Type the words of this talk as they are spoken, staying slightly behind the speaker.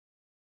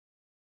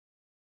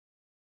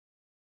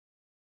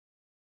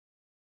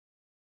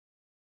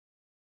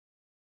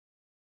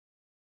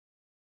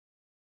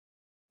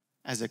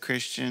As a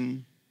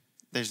Christian,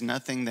 there's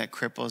nothing that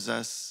cripples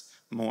us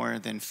more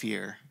than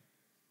fear.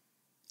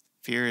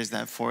 Fear is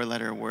that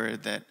four-letter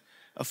word that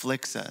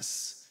afflicts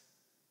us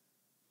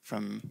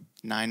from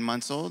 9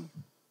 months old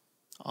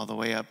all the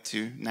way up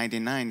to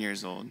 99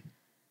 years old.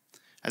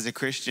 As a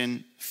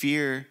Christian,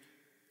 fear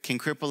can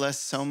cripple us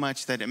so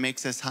much that it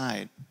makes us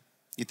hide.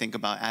 You think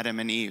about Adam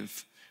and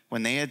Eve.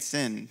 When they had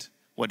sinned,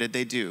 what did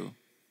they do?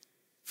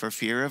 For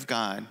fear of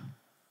God,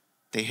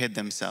 they hid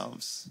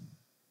themselves.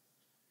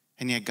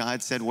 And yet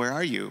God said, where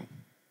are you?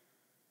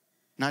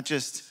 Not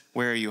just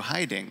where are you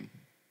hiding,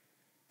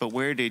 but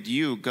where did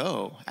you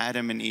go,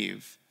 Adam and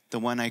Eve, the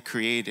one I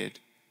created,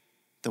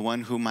 the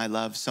one whom I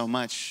love so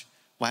much?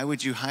 Why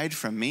would you hide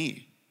from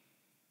me?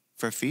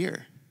 For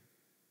fear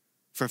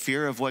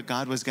of what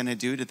God was going to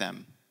do to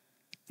them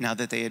now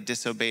that they had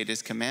disobeyed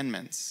his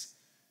commandments.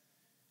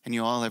 And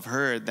you all have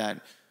heard that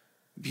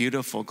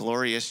beautiful,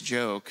 glorious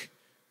joke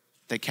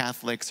that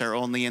Catholics are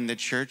only in the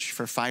church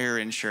for fire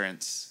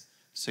insurance,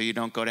 so you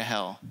don't go to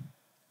hell.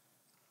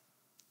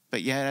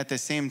 But yet at the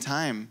same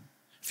time,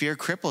 fear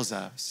cripples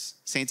us.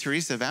 St.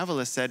 Teresa of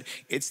Avila said,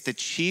 it's the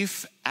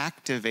chief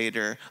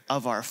activator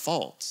of our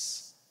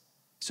faults.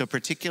 So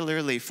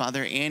particularly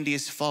Father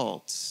Andy's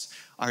faults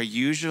are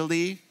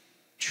usually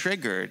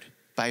triggered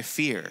by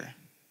fear.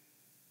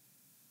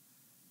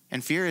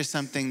 And fear is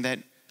something that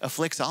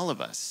afflicts all of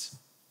us.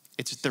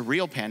 It's the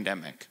real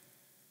pandemic.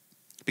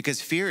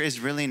 Because fear is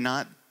really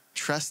not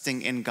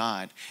trusting in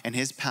God and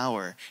his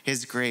power,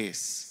 his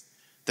grace,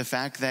 the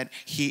fact that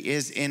he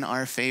is in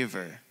our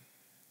favor,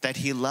 that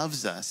he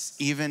loves us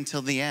even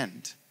till the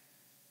end.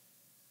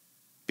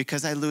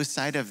 Because I lose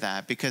sight of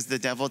that, because the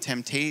devil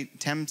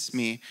tempts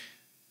me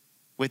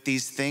with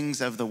these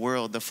things of the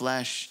world, the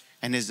flesh,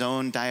 and his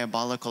own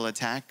diabolical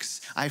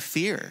attacks, I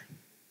fear.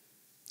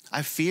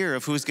 I fear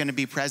of who's going to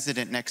be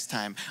president next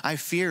time. I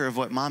fear of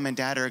what mom and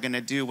dad are going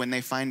to do when they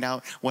find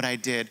out what I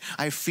did.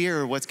 I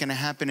fear what's going to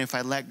happen if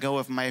I let go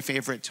of my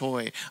favorite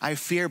toy. I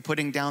fear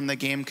putting down the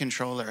game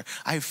controller.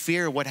 I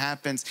fear what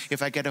happens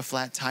if I get a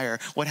flat tire.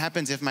 What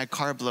happens if my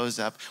car blows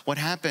up? What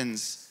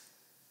happens? ...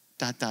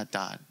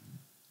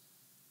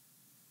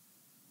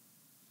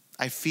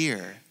 I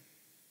fear.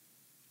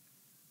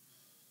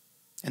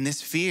 And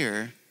this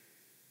fear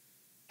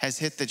has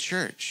hit the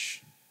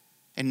church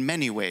in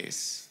many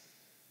ways.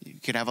 You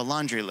could have a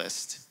laundry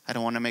list. I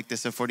don't want to make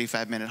this a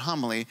 45-minute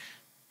homily,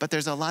 but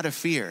there's a lot of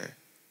fear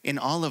in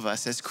all of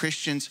us as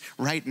Christians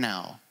right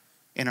now,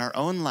 in our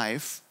own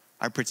life,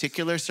 our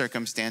particular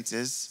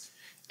circumstances,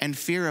 and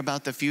fear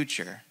about the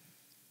future.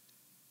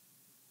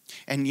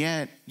 And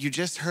yet, you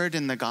just heard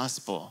in the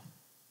gospel,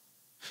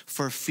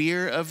 for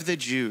fear of the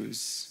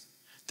Jews,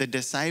 the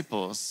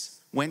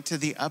disciples went to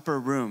the upper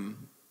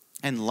room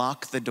and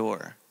locked the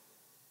door.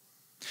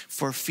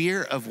 For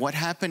fear of what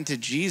happened to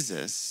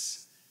Jesus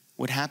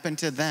would happen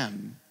to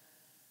them,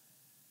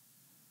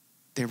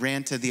 they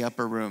ran to the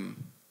upper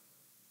room.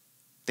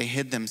 They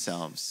hid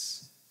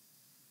themselves.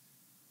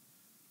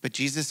 But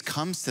Jesus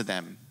comes to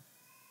them.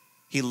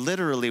 He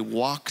literally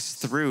walks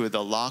through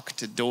the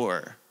locked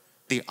door,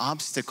 the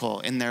obstacle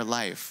in their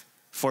life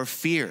for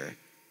fear,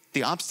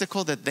 the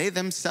obstacle that they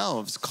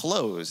themselves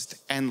closed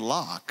and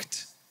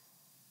locked.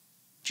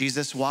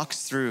 Jesus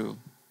walks through,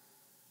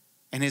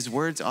 and his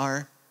words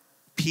are,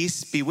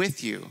 peace be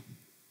with you.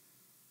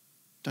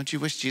 Don't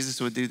you wish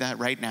Jesus would do that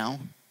right now?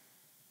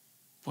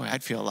 Boy,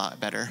 I'd feel a lot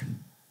better.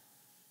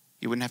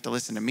 You wouldn't have to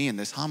listen to me in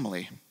this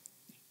homily.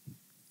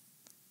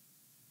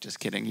 Just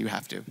kidding, you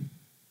have to.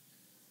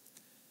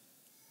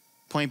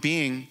 Point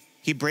being,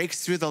 he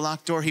breaks through the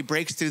locked door. He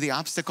breaks through the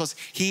obstacles.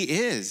 He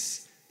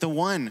is the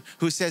one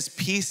who says,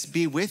 peace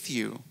be with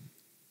you.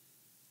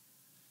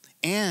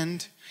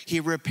 And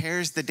he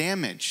repairs the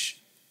damage.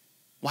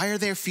 Why are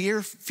they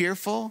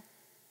fearful?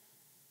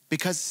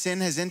 Because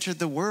sin has entered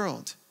the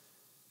world.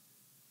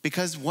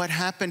 Because what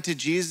happened to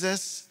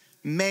Jesus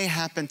may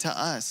happen to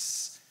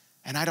us.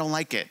 And I don't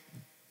like it.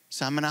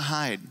 So I'm going to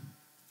hide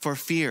for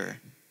fear.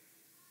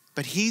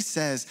 But he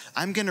says,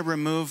 I'm going to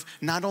remove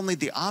not only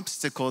the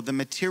obstacle, the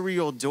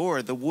material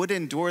door, the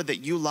wooden door that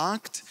you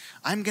locked,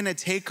 I'm going to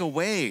take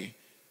away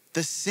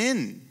the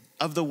sin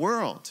of the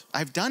world.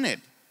 I've done it.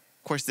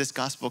 Of course, this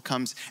gospel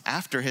comes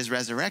after his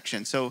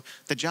resurrection. So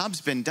the job's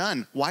been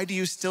done. Why do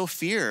you still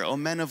fear, O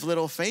men of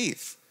little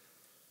faith?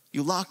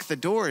 You lock the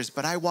doors,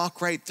 but I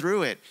walk right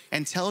through it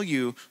and tell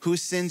you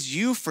whose sins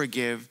you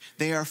forgive,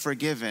 they are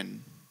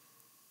forgiven.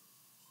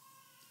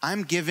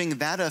 I'm giving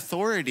that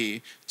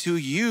authority to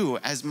you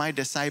as my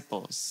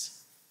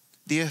disciples.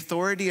 The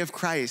authority of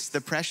Christ, the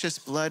precious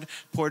blood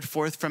poured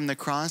forth from the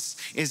cross,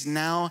 is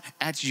now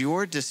at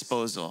your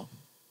disposal.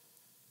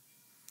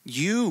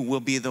 You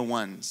will be the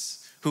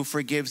ones who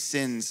forgive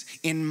sins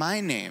in my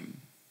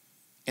name,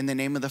 in the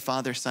name of the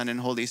Father, Son,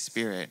 and Holy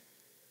Spirit.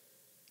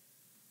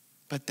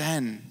 But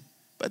then,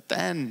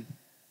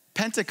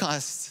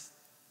 Pentecost,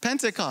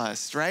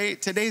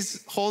 right?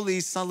 Today's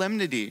holy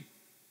solemnity.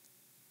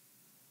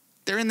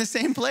 They're in the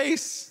same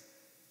place.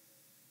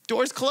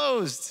 Doors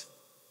closed.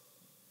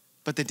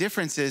 But the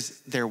difference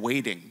is they're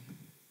waiting.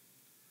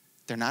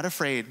 They're not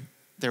afraid.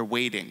 They're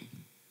waiting.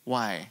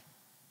 Why?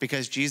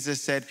 Because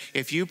Jesus said,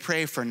 if you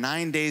pray for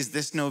 9 days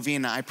this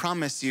novena, I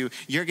promise you,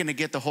 you're going to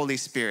get the Holy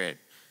Spirit.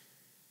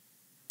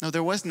 No,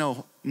 there was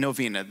no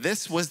novena.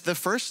 This was the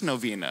first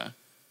novena.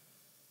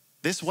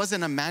 This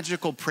wasn't a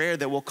magical prayer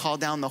that will call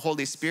down the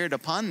Holy Spirit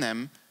upon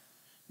them.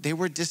 They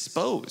were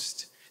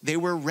disposed. They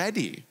were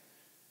ready.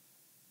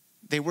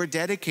 They were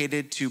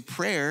dedicated to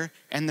prayer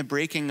and the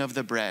breaking of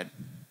the bread.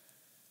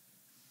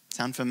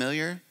 Sound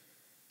familiar?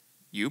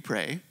 You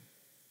pray.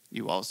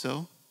 You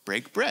also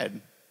break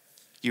bread.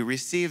 You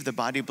receive the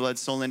body, blood,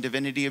 soul, and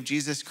divinity of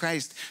Jesus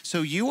Christ.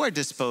 So you are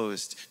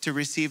disposed to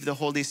receive the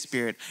Holy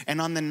Spirit.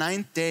 And on the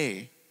 9th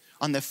day,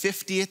 on the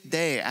 50th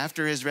day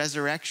after his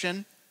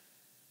resurrection,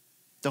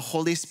 the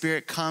Holy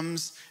Spirit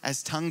comes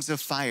as tongues of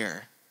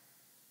fire.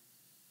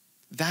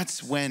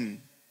 That's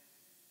when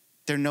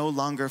they're no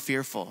longer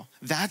fearful.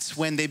 That's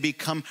when they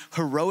become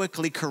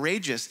heroically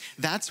courageous.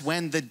 That's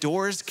when the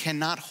doors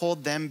cannot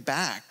hold them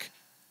back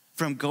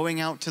from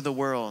going out to the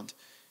world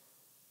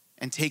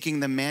and taking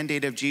the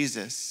mandate of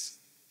Jesus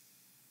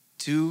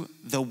to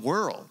the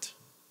world.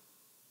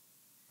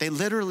 They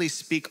literally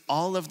speak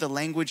all of the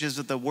languages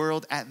of the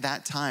world at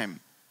that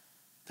time.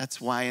 That's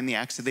why in the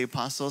Acts of the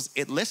Apostles,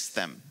 it lists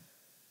them.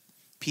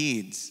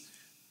 Peds,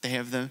 they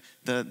have the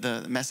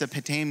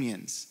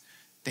Mesopotamians,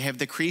 they have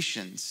the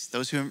Cretians,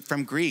 those who are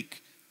from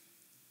Greek.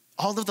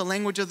 All of the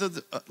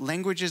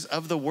languages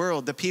of the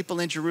world, the people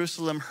in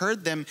Jerusalem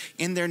heard them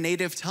in their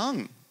native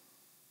tongue.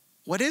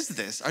 What is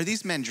this? Are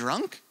these men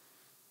drunk?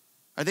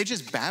 Are they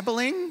just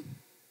babbling?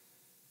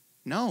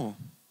 No.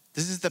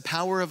 This is the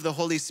power of the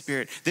Holy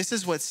Spirit. This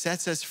is what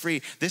sets us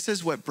free. This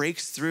is what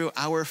breaks through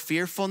our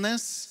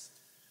fearfulness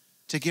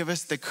to give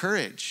us the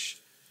courage.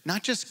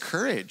 Not just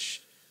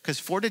courage, because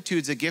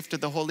fortitude's a gift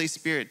of the Holy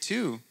Spirit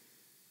too.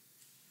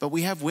 But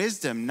we have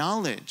wisdom,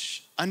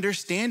 knowledge,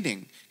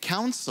 understanding,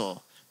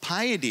 counsel,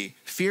 piety,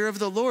 fear of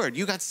the Lord.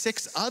 You got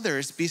 6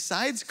 others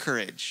besides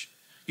courage.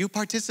 You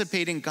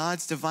participate in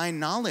God's divine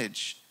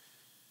knowledge.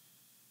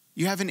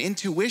 You have an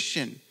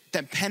intuition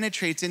that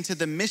penetrates into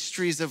the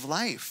mysteries of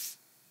life.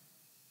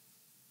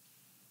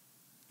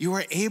 You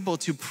are able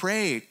to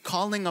pray,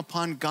 calling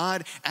upon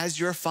God as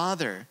your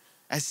Father.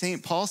 As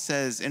St. Paul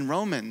says in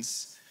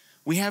Romans,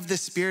 we have the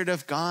Spirit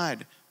of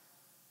God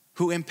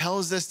who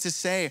impels us to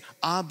say,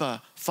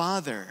 Abba,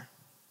 Father.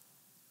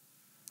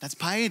 That's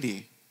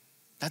piety.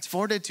 That's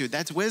fortitude.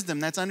 That's wisdom.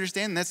 That's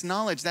understanding. That's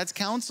knowledge. That's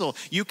counsel.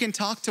 You can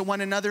talk to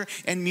one another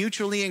and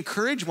mutually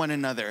encourage one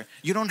another.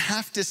 You don't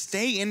have to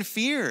stay in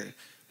fear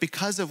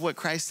because of what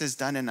Christ has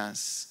done in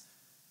us.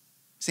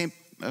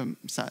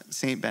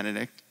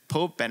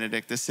 Pope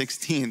Benedict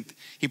XVI,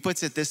 he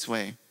puts it this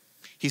way.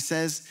 He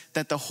says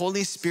that the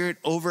Holy Spirit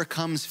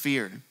overcomes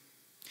fear.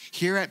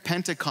 Here at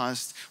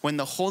Pentecost, when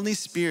the Holy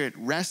Spirit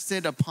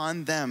rested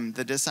upon them,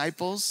 the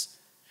disciples,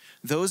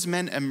 those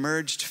men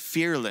emerged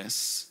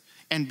fearless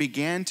and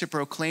began to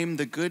proclaim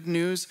the good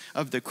news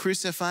of the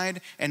crucified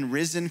and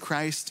risen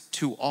Christ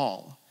to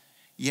all.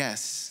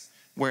 Yes,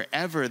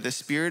 wherever the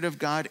Spirit of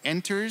God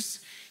enters,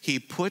 he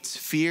puts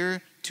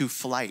fear to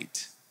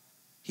flight.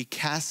 He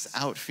casts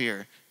out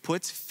fear,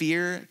 puts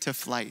fear to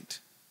flight.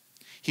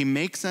 He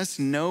makes us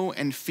know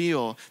and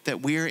feel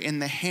that we are in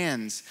the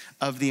hands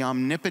of the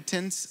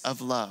omnipotence of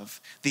love,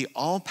 the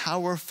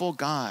all-powerful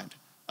God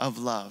of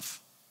love.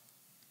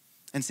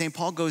 And St.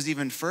 Paul goes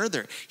even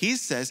further. He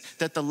says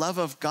that the love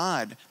of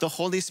God, the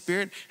Holy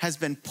Spirit, has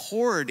been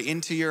poured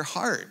into your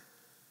heart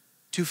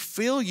to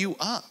fill you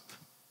up,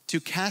 to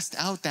cast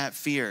out that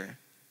fear,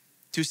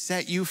 to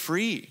set you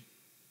free.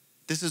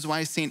 This is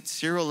why St.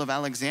 Cyril of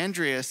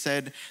Alexandria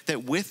said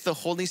that with the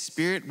Holy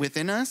Spirit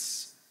within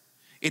us,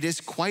 it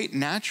is quite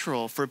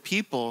natural for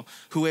people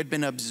who had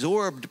been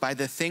absorbed by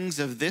the things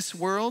of this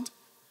world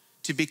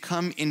to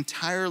become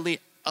entirely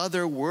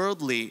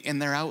otherworldly in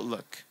their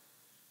outlook,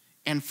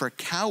 and for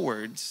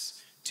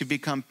cowards to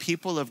become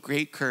people of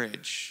great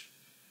courage.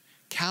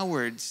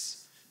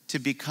 Cowards to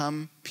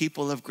become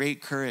people of great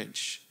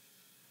courage.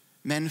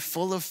 Men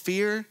full of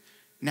fear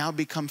now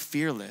become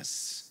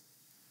fearless.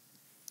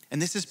 And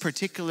this is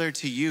particular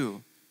to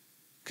you,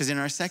 because in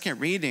our second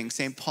reading,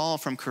 St. Paul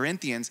from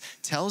Corinthians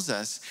tells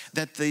us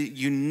that the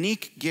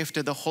unique gift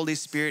of the Holy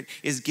Spirit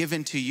is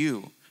given to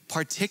you,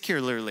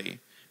 particularly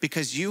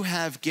because you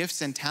have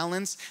gifts and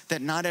talents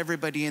that not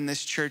everybody in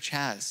this church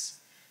has.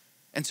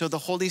 And so the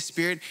Holy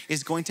Spirit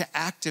is going to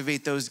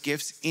activate those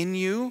gifts in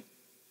you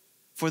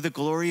for the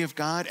glory of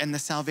God and the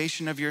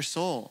salvation of your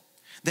soul.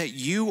 That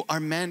you are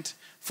meant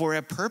for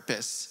a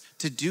purpose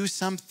to do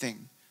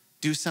something,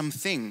 do some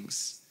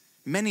things,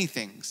 many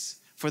things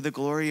for the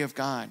glory of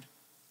God.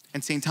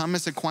 And St.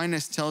 Thomas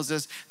Aquinas tells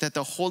us that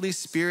the Holy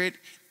Spirit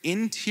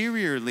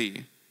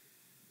interiorly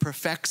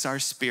perfects our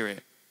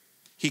spirit.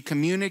 He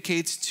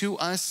communicates to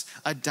us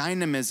a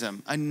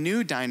dynamism, a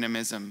new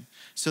dynamism,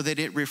 so that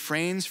it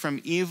refrains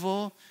from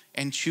evil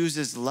and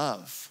chooses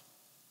love.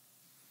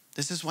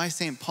 This is why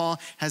St. Paul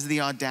has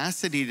the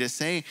audacity to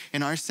say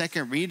in our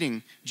second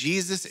reading,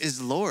 Jesus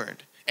is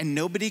Lord. And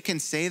nobody can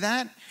say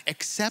that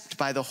except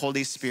by the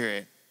Holy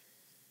Spirit.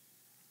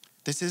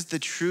 This is the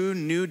true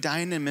new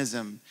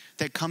dynamism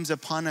that comes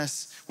upon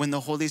us when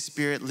the Holy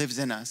Spirit lives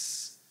in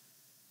us.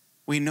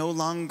 We no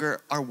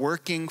longer are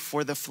working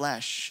for the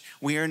flesh.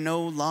 We are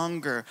no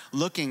longer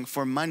looking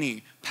for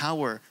money,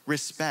 power,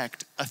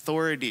 respect,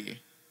 authority,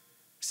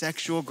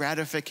 sexual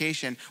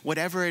gratification.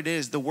 Whatever it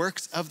is, the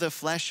works of the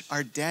flesh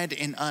are dead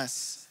in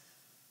us,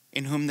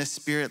 in whom the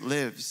Spirit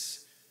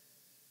lives.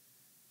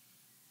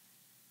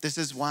 This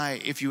is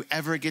why if you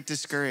ever get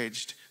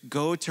discouraged,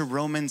 go to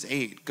Romans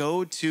 8.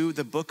 Go to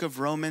the book of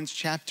Romans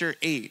chapter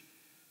 8.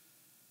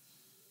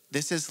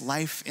 This is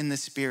life in the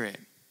Spirit.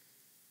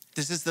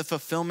 This is the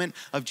fulfillment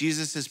of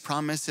Jesus'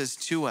 promises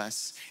to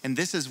us. And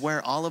this is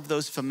where all of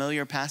those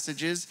familiar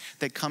passages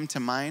that come to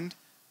mind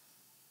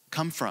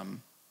come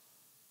from.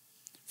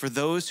 For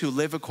those who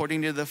live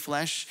according to the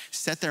flesh,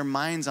 set their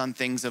minds on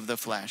things of the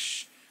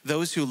flesh.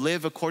 Those who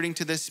live according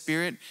to the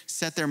Spirit,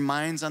 set their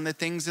minds on the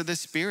things of the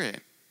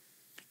Spirit.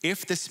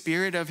 If the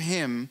Spirit of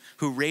him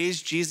who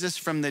raised Jesus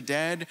from the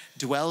dead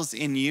dwells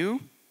in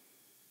you,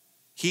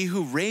 he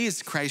who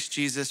raised Christ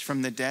Jesus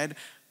from the dead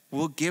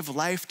will give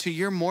life to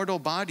your mortal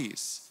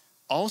bodies,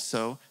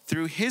 also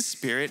through his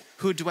Spirit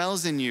who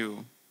dwells in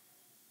you.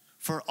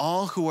 For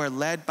all who are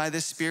led by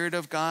the Spirit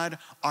of God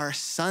are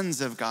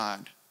sons of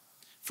God.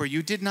 For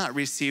you did not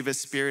receive a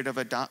spirit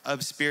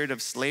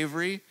of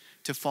slavery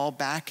to fall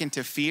back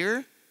into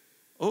fear.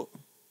 Oh,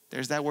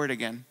 there's that word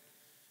again.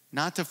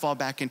 Not to fall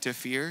back into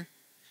fear,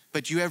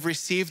 but you have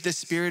received the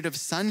spirit of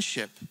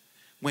sonship.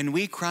 When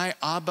we cry,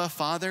 Abba,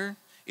 Father,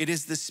 it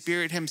is the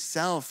Spirit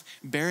himself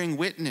bearing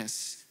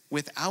witness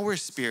with our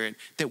spirit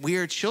that we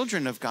are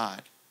children of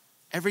God.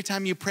 Every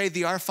time you pray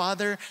the Our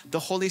Father, the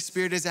Holy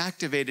Spirit is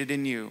activated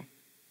in you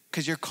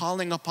because you're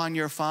calling upon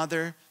your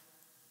Father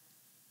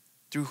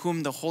through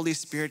whom the Holy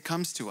Spirit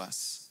comes to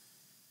us.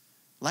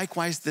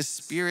 Likewise, the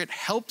Spirit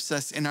helps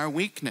us in our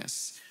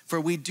weakness,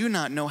 for we do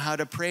not know how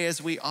to pray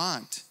as we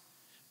ought.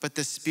 But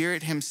the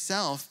Spirit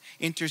himself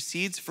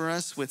intercedes for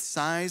us with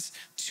sighs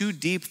too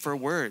deep for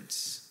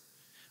words.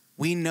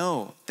 We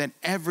know that in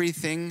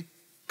everything,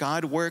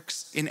 God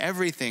works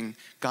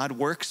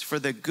for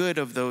the good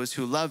of those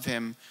who love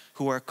him,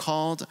 who are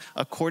called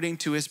according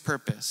to his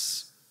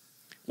purpose.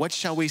 What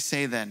shall we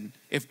say then?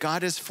 If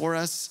God is for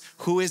us,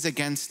 who is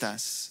against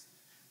us?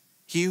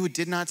 He who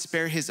did not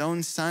spare his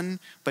own Son,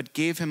 but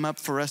gave him up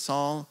for us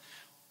all,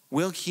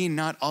 will he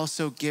not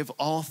also give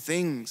all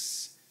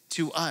things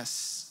to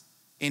us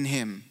in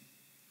him?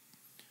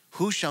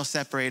 Who shall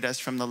separate us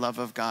from the love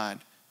of God?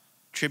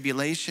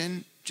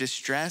 Tribulation,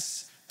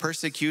 distress,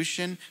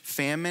 persecution,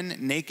 famine,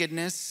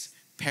 nakedness,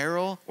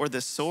 peril, or the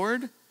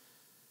sword?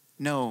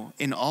 No,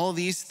 in all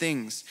these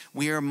things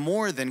we are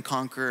more than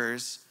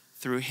conquerors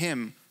through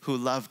him who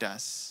loved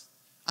us.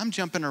 I'm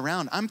jumping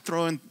around. I'm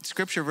throwing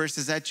scripture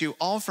verses at you,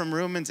 all from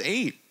Romans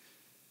 8.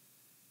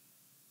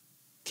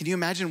 Can you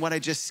imagine what I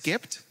just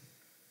skipped?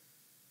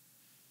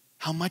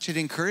 How much it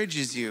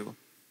encourages you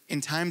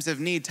in times of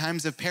need,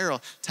 times of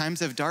peril,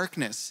 times of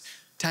darkness,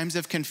 times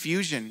of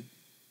confusion,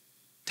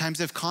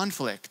 times of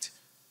conflict.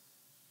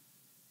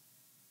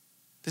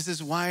 This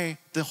is why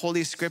the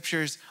Holy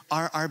Scriptures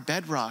are our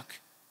bedrock.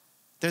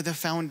 They're the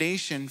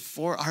foundation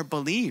for our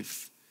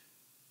belief,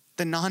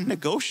 the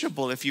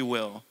non-negotiable, if you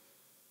will.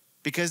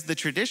 Because the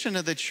tradition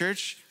of the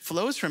church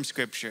flows from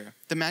Scripture.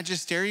 The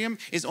magisterium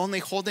is only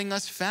holding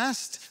us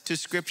fast to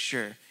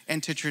Scripture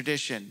and to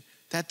tradition.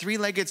 That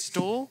three-legged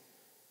stool,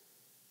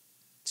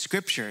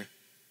 Scripture,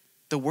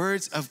 the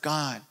words of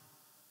God,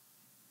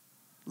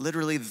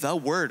 literally the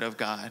Word of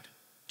God,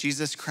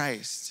 Jesus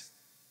Christ.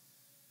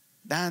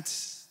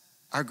 That's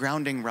our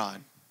grounding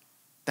rod.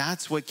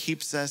 That's what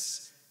keeps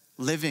us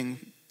living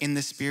in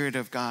the Spirit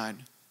of God.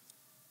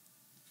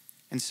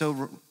 And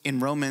so in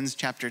Romans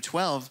chapter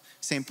 12,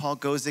 St. Paul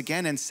goes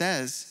again and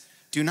says,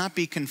 do not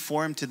be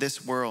conformed to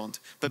this world,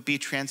 but be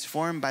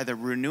transformed by the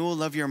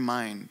renewal of your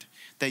mind,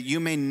 that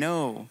you may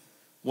know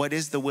what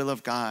is the will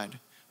of God,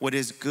 what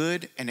is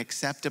good and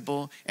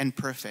acceptable and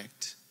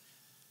perfect.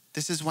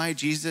 This is why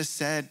Jesus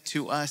said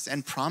to us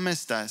and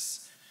promised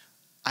us,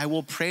 I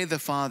will pray the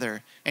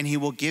Father, and he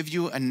will give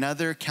you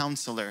another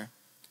counselor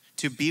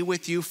to be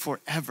with you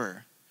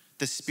forever,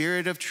 the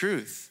Spirit of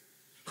truth,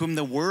 whom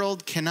the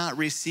world cannot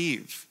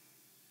receive,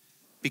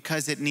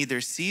 because it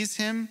neither sees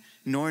him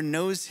nor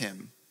knows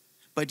him.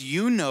 But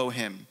you know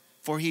him,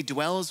 for he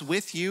dwells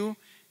with you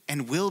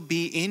and will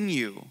be in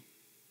you.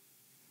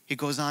 He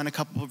goes on a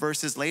couple of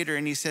verses later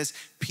and he says,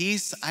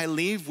 peace I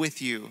leave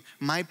with you,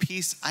 my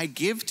peace I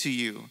give to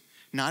you.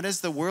 Not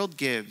as the world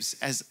gives,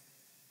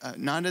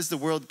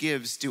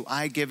 do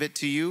I give it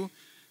to you.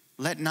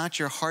 Let not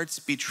your hearts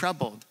be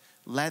troubled.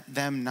 Let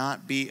them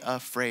not be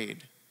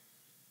afraid.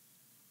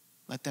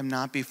 Let them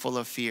not be full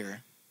of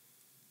fear.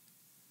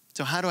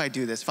 So how do I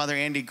do this? Father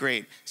Andy,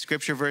 great.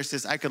 Scripture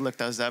verses, I could look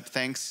those up.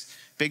 Thanks.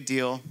 Big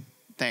deal.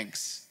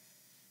 Thanks.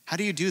 How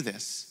do you do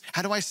this?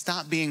 How do I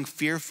stop being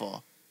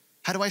fearful?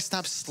 How do I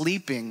stop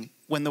sleeping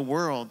when the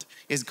world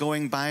is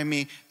going by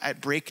me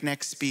at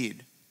breakneck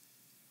speed?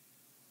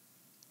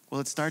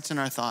 Well, it starts in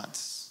our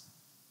thoughts.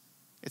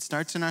 It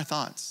starts in our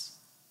thoughts.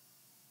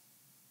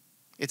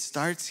 It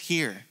starts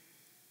here.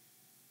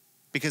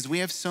 Because we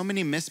have so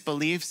many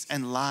misbeliefs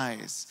and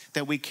lies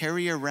that we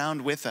carry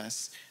around with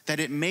us that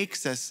it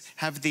makes us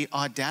have the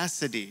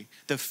audacity,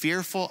 the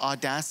fearful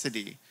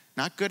audacity,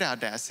 not good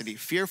audacity,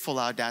 fearful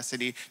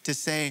audacity to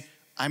say,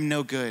 I'm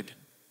no good.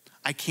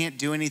 I can't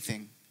do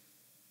anything.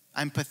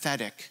 I'm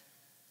pathetic.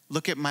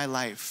 Look at my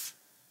life.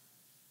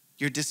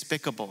 You're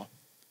despicable.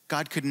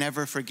 God could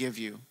never forgive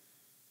you.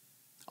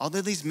 All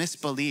of these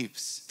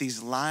misbeliefs,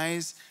 these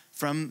lies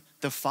from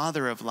the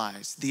father of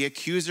lies, the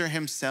accuser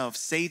himself,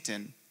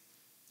 Satan,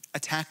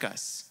 attack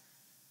us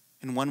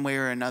in one way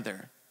or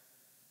another.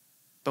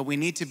 But we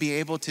need to be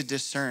able to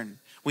discern.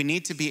 We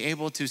need to be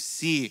able to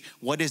see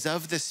what is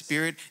of the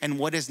Spirit and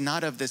what is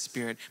not of the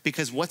Spirit.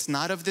 Because what's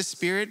not of the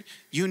Spirit,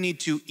 you need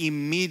to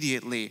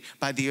immediately,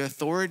 by the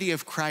authority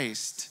of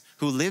Christ,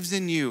 who lives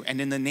in you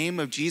and in the name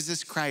of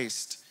Jesus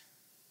Christ,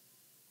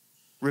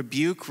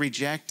 rebuke,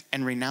 reject,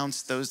 and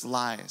renounce those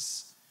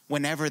lies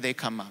whenever they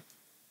come up.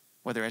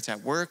 Whether it's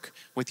at work,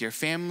 with your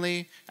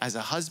family, as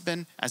a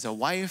husband, as a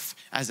wife,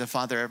 as a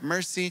father of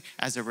mercy,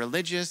 as a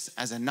religious,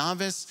 as a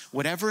novice,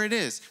 whatever it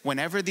is,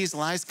 whenever these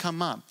lies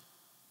come up,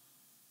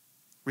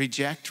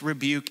 reject,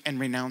 rebuke, and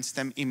renounce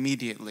them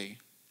immediately.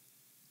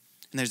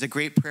 And there's a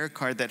great prayer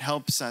card that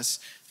helps us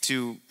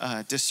to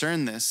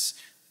discern this.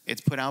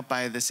 It's put out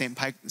by the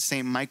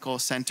St. Michael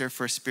Center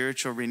for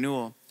Spiritual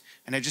Renewal.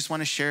 And I just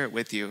want to share it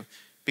with you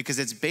because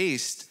it's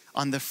based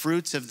on the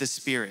fruits of the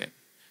Spirit.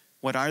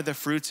 What are the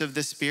fruits of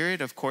the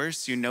Spirit? Of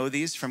course, you know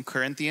these from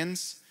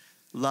Corinthians.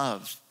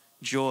 Love,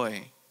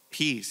 joy,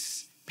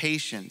 peace,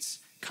 patience,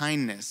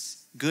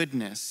 kindness,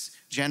 goodness,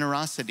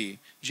 generosity,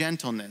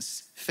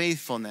 gentleness,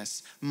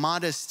 faithfulness,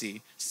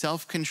 modesty,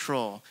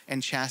 self-control,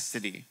 and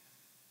chastity.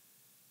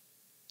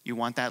 You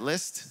want that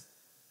list?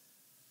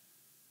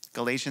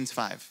 Galatians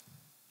 5.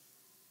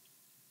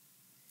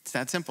 It's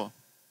that simple.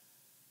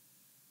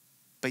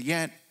 But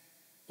yet,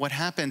 what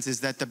happens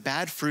is that the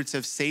bad fruits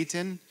of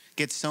Satan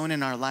get sown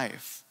in our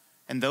life.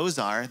 And those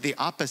are the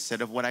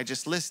opposite of what I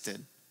just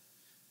listed.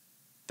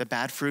 The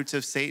bad fruits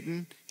of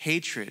Satan: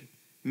 hatred,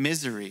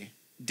 misery,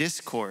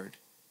 discord,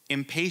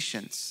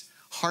 impatience,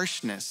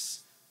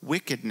 harshness,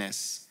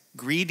 wickedness,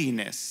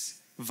 greediness,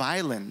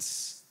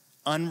 violence,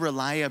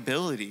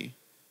 unreliability,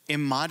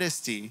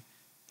 immodesty,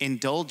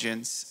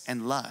 indulgence,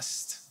 and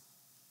lust.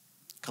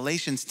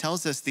 Galatians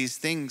tells us these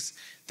things.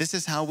 This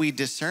is how we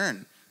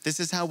discern. This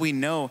is how we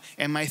know,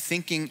 am I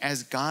thinking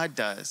as God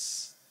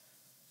does?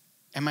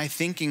 Am I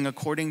thinking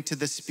according to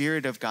the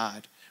Spirit of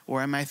God?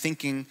 Or am I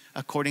thinking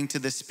according to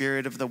the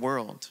spirit of the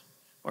world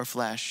or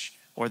flesh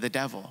or the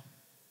devil?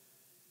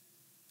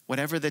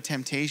 Whatever the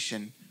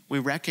temptation, we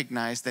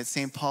recognize that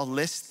St. Paul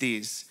lists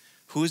these.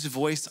 Whose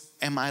voice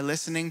am I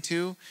listening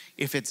to?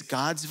 If it's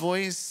God's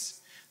voice,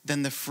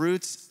 then the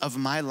fruits of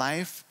my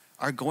life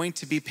are going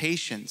to be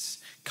patience,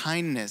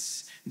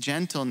 kindness,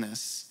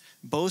 gentleness,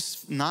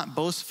 not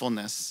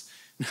boastfulness,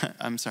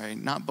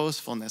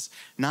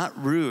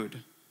 not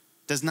rude,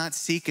 does not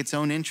seek its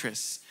own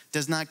interests,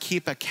 does not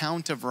keep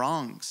account of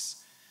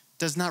wrongs,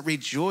 does not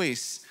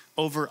rejoice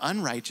over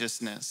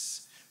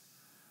unrighteousness,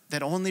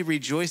 that only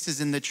rejoices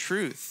in the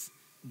truth,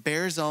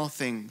 bears all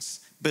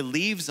things,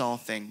 believes all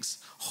things,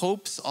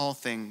 hopes all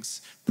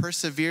things,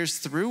 perseveres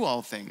through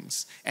all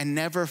things, and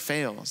never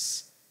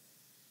fails.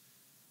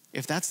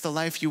 If that's the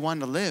life you want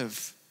to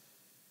live,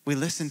 we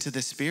listen to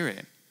the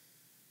Spirit.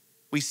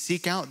 We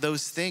seek out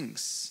those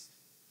things.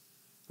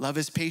 Love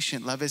is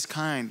patient, love is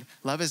kind,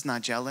 love is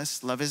not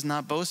jealous, love is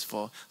not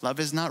boastful, love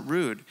is not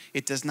rude.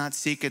 It does not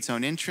seek its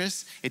own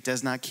interests, it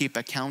does not keep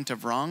account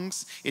of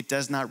wrongs, it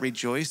does not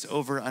rejoice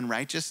over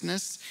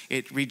unrighteousness,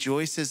 it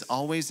rejoices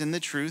always in the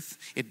truth,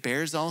 it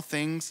bears all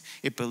things,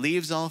 it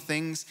believes all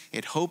things,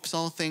 it hopes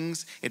all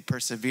things, it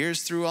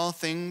perseveres through all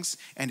things,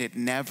 and it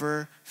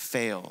never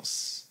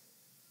fails.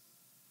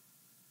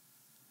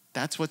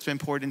 That's what's been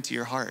poured into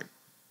your heart.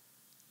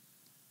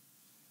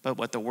 But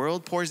what the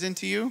world pours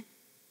into you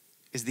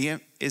is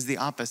the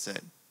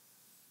opposite.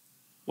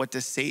 What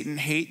does Satan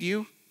hate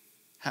you?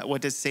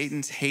 What does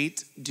Satan's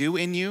hate do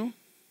in you?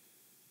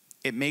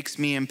 It makes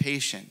me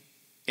impatient.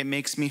 It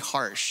makes me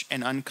harsh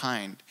and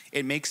unkind.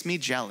 It makes me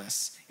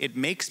jealous. It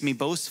makes me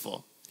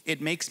boastful.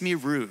 It makes me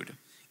rude.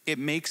 It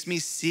makes me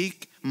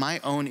seek my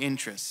own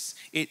interests.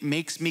 It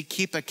makes me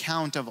keep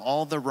account of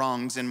all the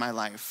wrongs in my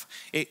life.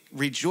 It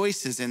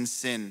rejoices in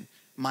sin,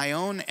 my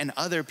own and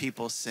other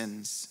people's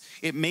sins.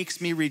 It makes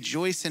me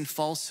rejoice in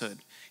falsehood.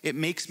 It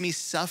makes me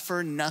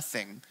suffer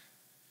nothing.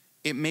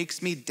 It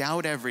makes me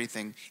doubt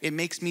everything. It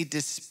makes me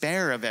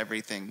despair of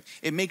everything.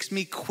 It makes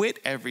me quit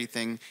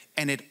everything,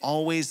 and it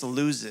always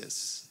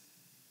loses.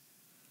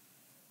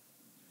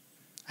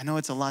 I know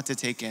it's a lot to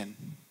take in,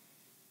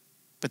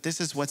 but this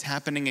is what's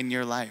happening in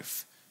your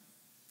life.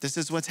 This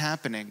is what's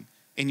happening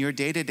in your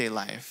day-to-day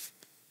life,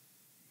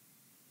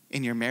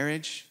 in your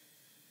marriage,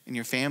 in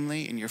your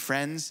family, in your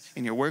friends,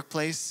 in your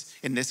workplace,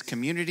 in this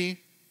community.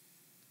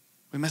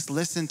 We must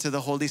listen to the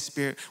Holy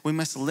Spirit. We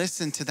must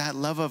listen to that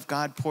love of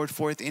God poured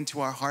forth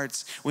into our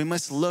hearts. We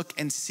must look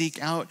and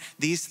seek out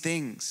these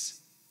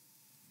things.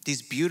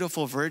 these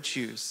beautiful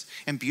virtues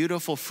and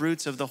beautiful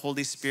fruits of the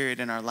Holy Spirit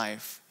in our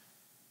life.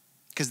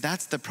 Because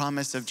that's the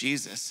promise of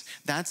Jesus.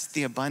 That's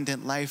the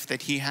abundant life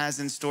that he has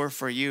in store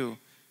for you.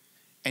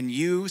 And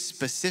you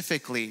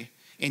specifically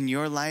in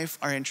your life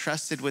are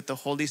entrusted with the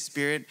Holy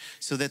Spirit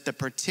so that the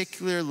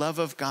particular love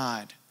of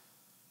God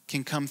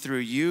can come through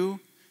you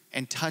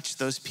and touch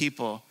those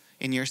people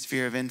in your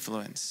sphere of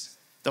influence.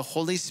 The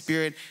Holy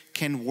Spirit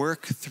can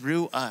work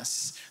through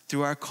us,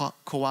 through our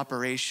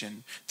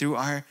cooperation, through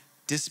our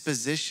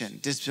disposition,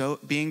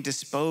 being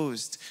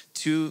disposed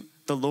to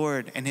the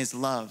Lord and his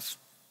love.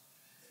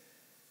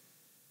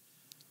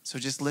 So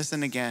just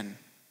listen again.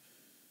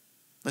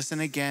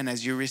 Listen again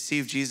as you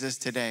receive Jesus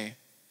today.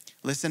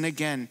 Listen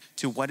again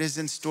to what is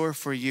in store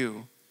for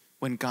you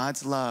when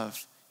God's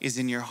love is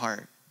in your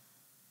heart.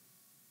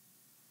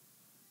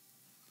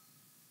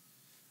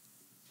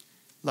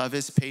 Love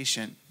is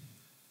patient.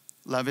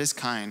 Love is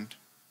kind.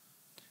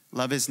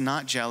 Love is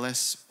not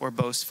jealous or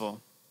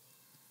boastful.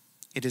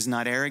 It is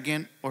not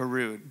arrogant or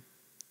rude.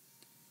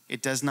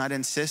 It does not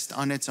insist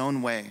on its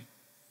own way.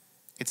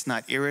 It's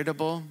not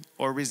irritable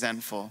or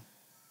resentful.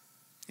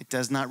 It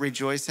does not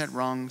rejoice at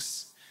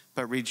wrongs,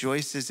 but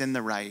rejoices in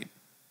the right.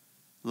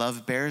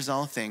 Love bears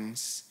all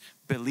things,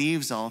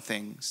 believes all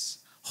things,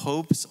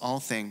 hopes all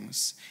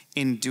things,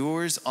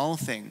 endures all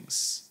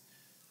things.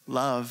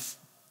 Love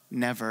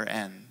never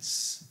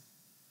ends.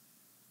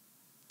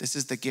 This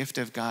is the gift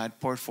of God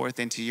poured forth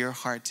into your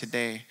heart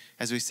today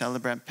as we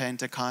celebrate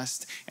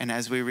Pentecost and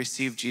as we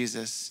receive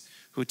Jesus,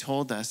 who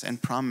told us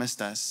and promised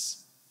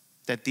us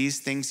that these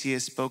things he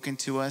has spoken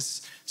to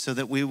us so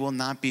that we will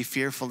not be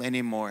fearful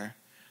anymore,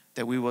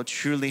 that we will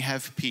truly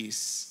have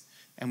peace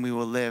and we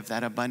will live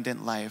that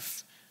abundant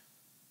life